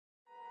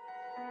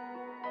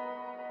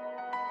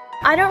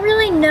I don't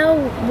really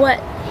know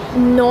what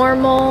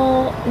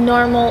normal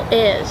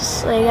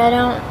is. Like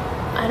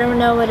I don't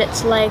know what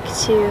it's like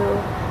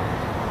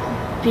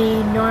to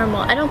be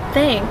normal. I don't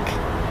think.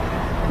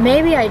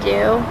 Maybe I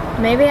do.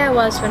 Maybe I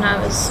was when I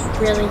was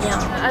really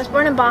young. I was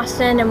born in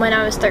Boston, and when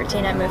I was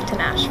 13 I moved to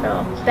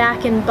Nashville.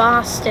 Back in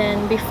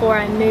Boston, before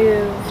I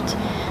moved,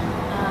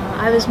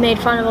 I was made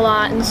fun of a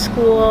lot in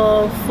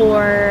school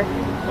for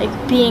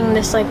like being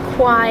this like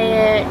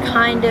quiet,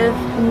 kind of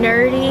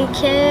nerdy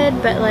kid,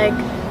 but like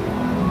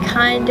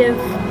kind of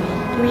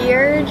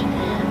weird.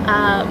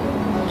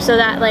 So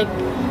that like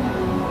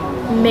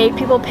made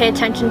people pay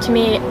attention to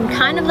me in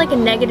kind of like a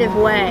negative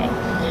way.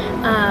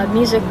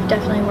 Music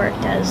definitely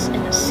worked as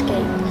an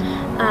escape.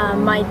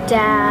 My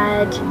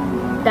dad,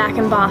 back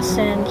in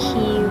Boston,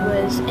 he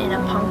was in a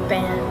punk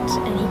band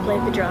and he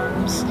played the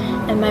drums,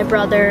 and my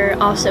brother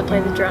also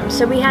played the drums,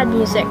 so we had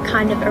music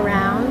kind of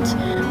around.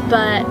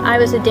 But I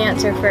was a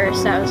dancer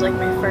first. That was like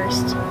my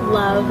first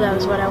love. That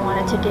was what I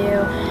wanted to do.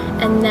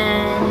 And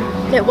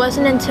then it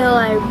wasn't until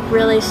I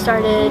really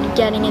started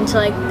getting into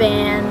like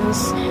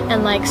bands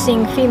and like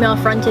seeing female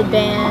fronted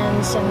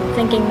bands and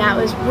thinking that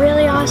was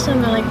really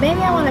awesome, and like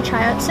maybe I want to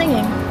try out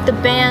singing. The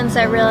bands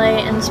that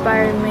really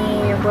inspired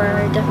me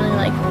were definitely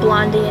like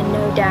Blondie and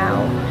No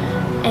Doubt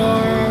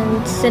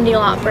and Cyndi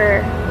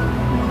Lauper.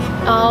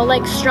 All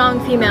like strong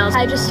females.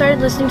 I just started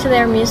listening to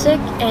their music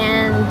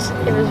and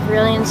it was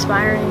really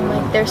inspiring,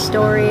 like their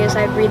stories.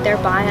 I'd read their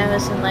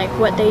bios and like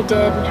what they did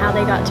and how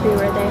they got to be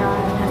where they are,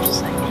 and I was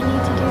just like, I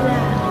need to do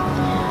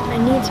that. Like,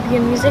 I need to be a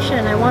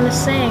musician. I want to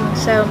sing.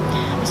 So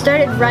I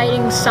started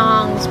writing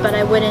songs, but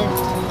I wouldn't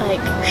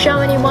like show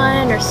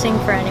anyone or sing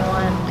for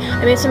anyone.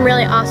 I made some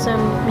really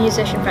awesome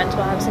musician friends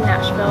while I was in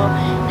Nashville,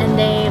 and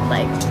they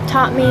like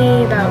taught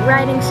me about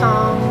writing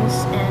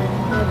songs and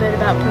a little bit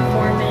about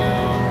performing.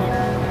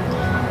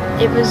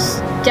 It was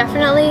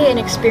definitely an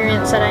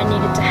experience that I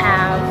needed to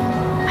have.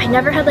 I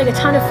never had like a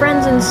ton of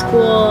friends in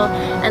school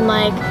and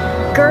like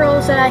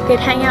girls that I could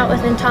hang out with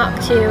and talk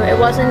to. It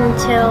wasn't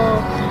until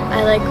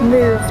I like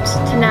moved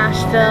to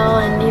Nashville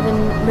and even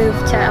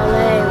moved to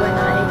LA when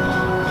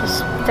I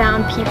just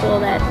found people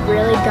that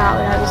really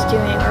got what I was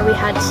doing, or we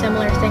had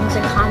similar things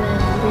in common.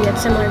 We had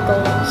similar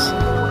goals.